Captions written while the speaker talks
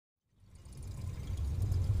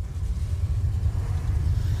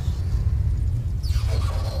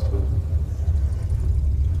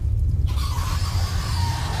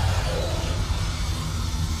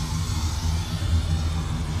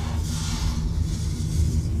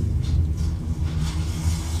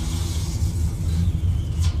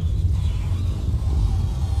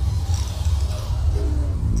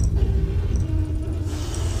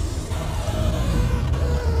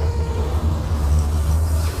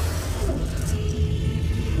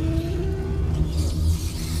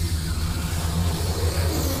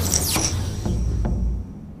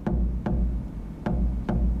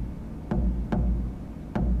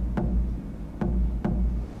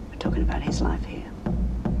life here.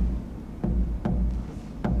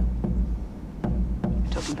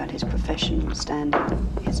 We're talking about his professional standing,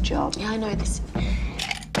 his job. Yeah, I know this.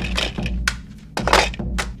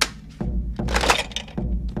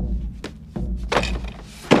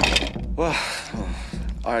 Well,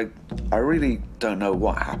 I really don't know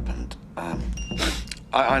what happened.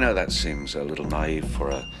 I know that seems a little naive for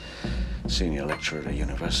a senior lecturer at a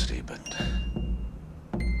university, but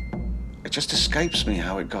it just escapes me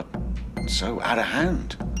how it got so out of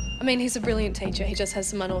hand. I mean, he's a brilliant teacher. He just has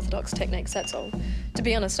some unorthodox techniques, that's all. To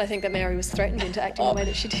be honest, I think that Mary was threatened into acting the way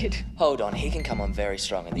that she did. Hold on, he can come on very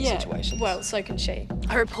strong in these situations. Well, so can she.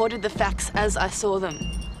 I reported the facts as I saw them.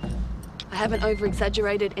 I haven't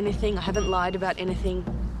over-exaggerated anything. I haven't lied about anything.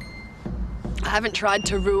 I haven't tried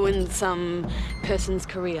to ruin some person's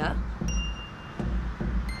career.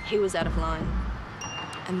 He was out of line.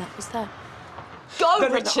 And that was that. Go,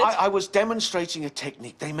 Richard! No, I was demonstrating a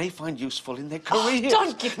technique they may find useful in their careers.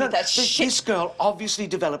 Don't give me that shit! This girl obviously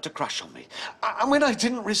developed a crush on me. And when I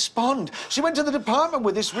didn't respond, she went to the department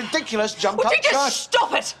with this ridiculous jumped-up Would you charge. just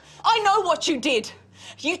stop it? I know what you did.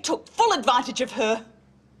 You took full advantage of her.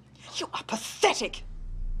 You are pathetic.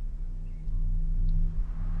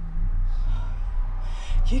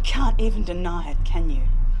 You can't even deny it, can you?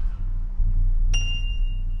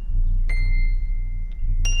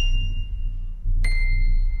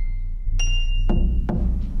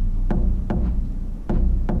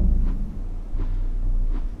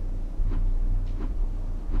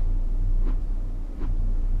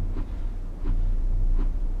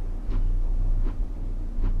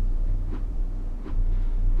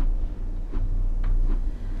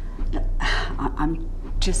 I'm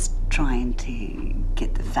just trying to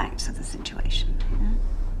get the facts of the situation.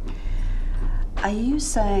 Yeah? Are you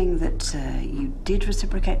saying that you did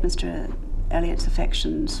reciprocate Mr. Elliott's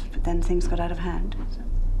affections, but then things got out of hand?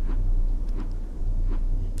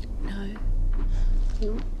 No.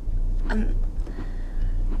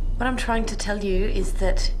 What I'm trying to tell you is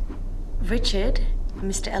that Richard,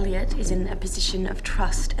 Mr. Elliott, is in a position of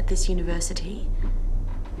trust at this university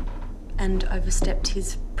and overstepped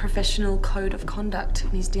his professional code of conduct in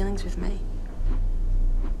his dealings with me.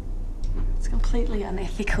 It's completely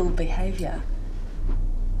unethical behaviour.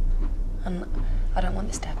 And I don't want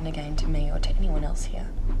this to happen again to me or to anyone else here.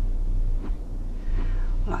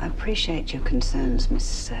 Well, I appreciate your concerns,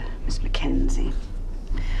 Miss Mackenzie.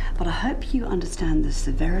 But I hope you understand the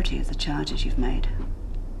severity of the charges you've made.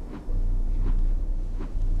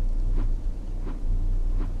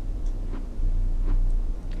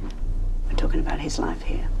 We're talking about his life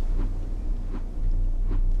here.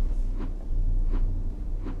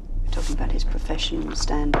 We're talking about his professional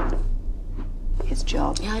standing, his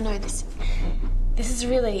job. Yeah, I know this. This is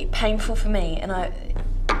really painful for me, and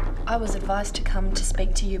I was advised to come to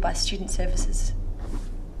speak to you by student services.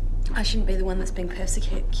 I shouldn't be the one that's being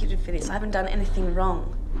persecuted for this. I haven't done anything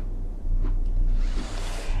wrong.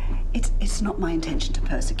 It's not my intention to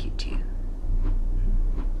persecute you.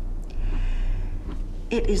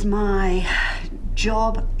 It is my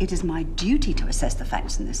job, it is my duty to assess the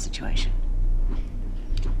facts in this situation.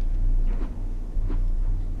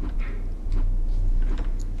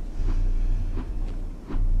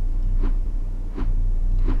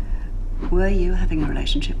 Were you having a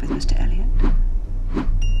relationship with Mr. Elliott?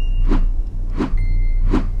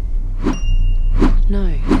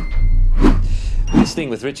 No. This thing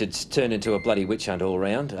with Richard's turned into a bloody witch hunt all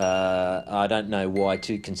round. I don't know why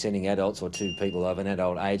two consenting adults or two people of an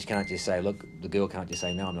adult age can't just say, look, the girl can't just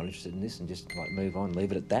say, no, I'm not interested in this, and just like move on,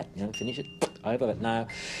 leave it at that, you know, finish it, over. But no,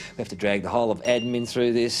 we have to drag the whole of admin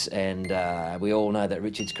through this, and we all know that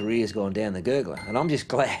Richard's career's gone down the gurgler. And I'm just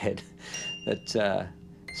glad that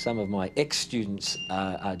some of my ex-students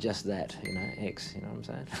are just that, you know, ex, you know what I'm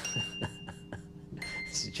saying?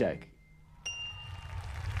 It's a joke.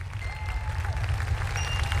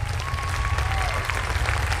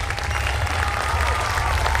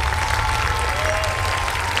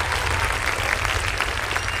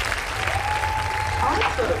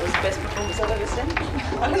 Best performance I've ever seen.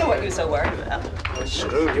 I don't know what you're so worried about.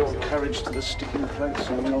 Screw your courage to the sticking place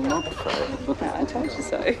and you'll not fail. I told you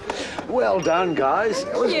so. Well done, guys.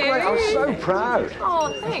 It was great. I was so proud.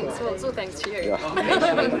 Oh, thanks. Well, it's all thanks to you.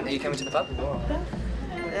 Are you coming to the pub?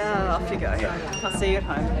 Yeah, off you go. I'll see you at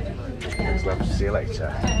home. It was lovely to see you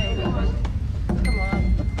later. Come on.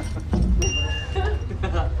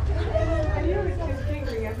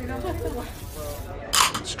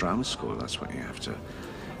 It's drama school. That's what you have to,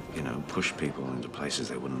 you know, push people into places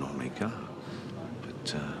they wouldn't normally go.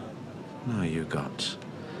 But no, you got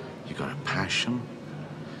a passion,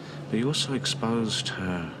 but you also exposed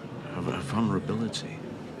her vulnerability.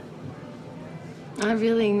 I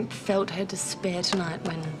really felt her despair tonight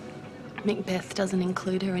when Macbeth doesn't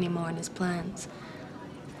include her anymore in his plans.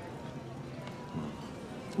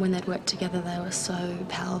 When they'd worked together, they were so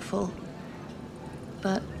powerful.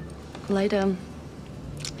 But later,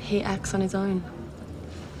 he acts on his own.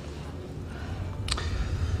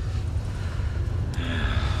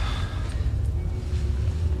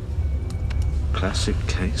 Classic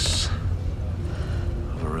case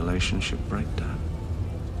of a relationship breakdown.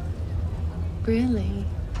 Really?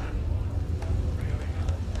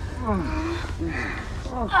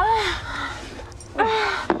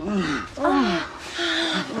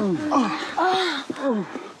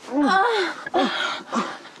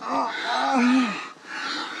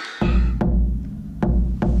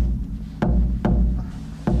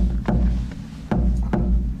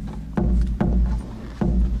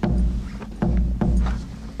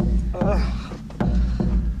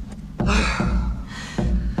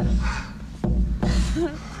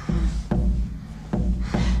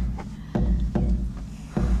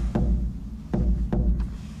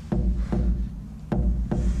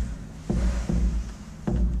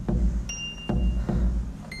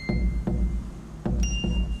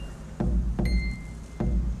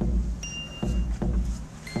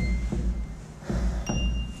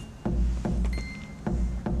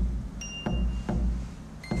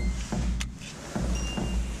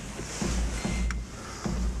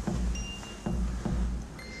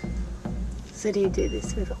 So do you do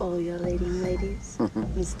this with all your leading ladies,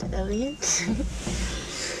 Mr. Elliot?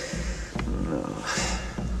 No,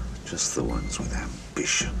 just the ones with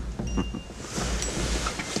ambition.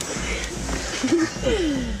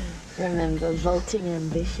 Remember, vaulting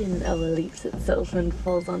ambition overleaps itself and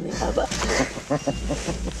falls on the other.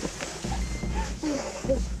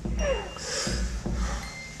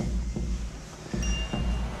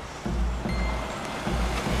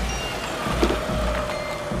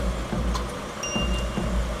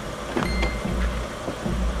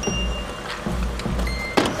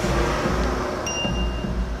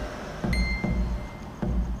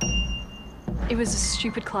 It was a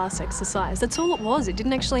stupid class exercise. That's all it was. It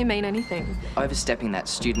didn't actually mean anything. Overstepping that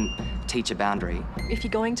student-teacher boundary. If you're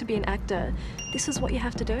going to be an actor, this is what you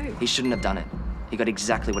have to do. He shouldn't have done it. He got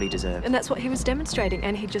exactly what he deserved. And that's what he was demonstrating,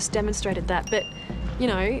 and he just demonstrated that. But, you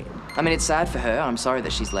know... I mean, it's sad for her. I'm sorry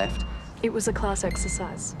that she's left. It was a class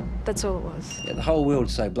exercise. That's all it was. Yeah, the whole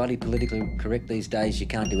world's so bloody politically correct these days, you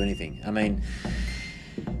can't do anything. I mean,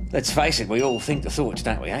 let's face it, we all think the thoughts,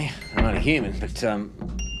 don't we, eh? I'm only human, but,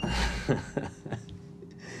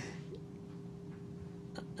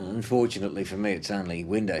 unfortunately for me, it's only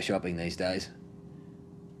window shopping these days.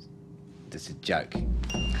 That's a joke.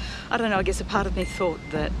 I don't know, I guess a part of me thought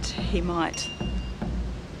that he might.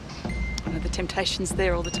 You know, the temptation's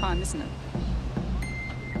there all the time, isn't it?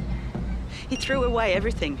 He threw away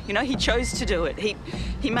everything. You know, he chose to do it.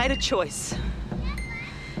 He made a choice.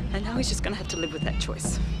 And now he's just going to have to live with that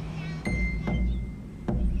choice.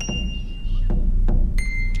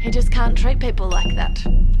 He just can't treat people like that.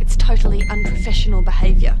 It's totally unprofessional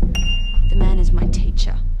behaviour. The man is my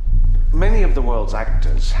teacher. Many of the world's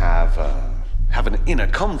actors have an inner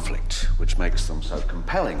conflict, which makes them so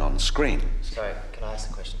compelling on screen. Sorry, can I ask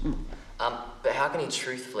a question? But how can he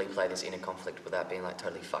truthfully play this inner conflict without being, like,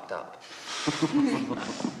 totally fucked up?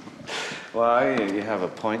 Well, you have a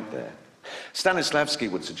point there. Stanislavski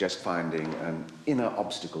would suggest finding an inner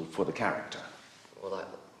obstacle for the character. Well, like,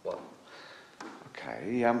 what?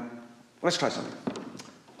 Okay, let's try something.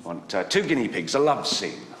 I want two guinea pigs, a love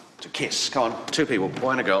scene, to kiss. Come on, two people,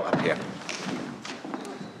 boy and a girl, up here.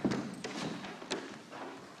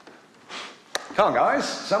 Come on, guys,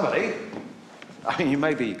 somebody. I mean, you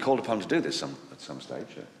may be called upon to do this at some stage.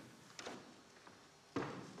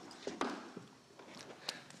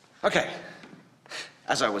 Okay,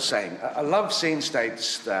 as I was saying, a love scene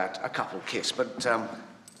states that a couple kiss, but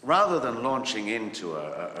rather than launching into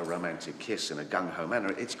a romantic kiss in a gung-ho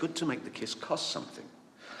manner, it's good to make the kiss cost something.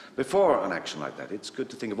 Before an action like that, it's good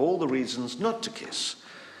to think of all the reasons not to kiss,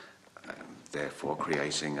 therefore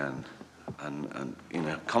creating an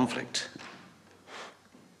inner conflict.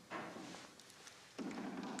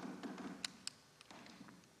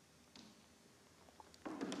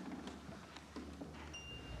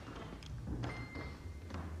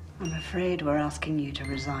 I'm afraid we're asking you to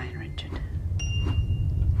resign, Richard.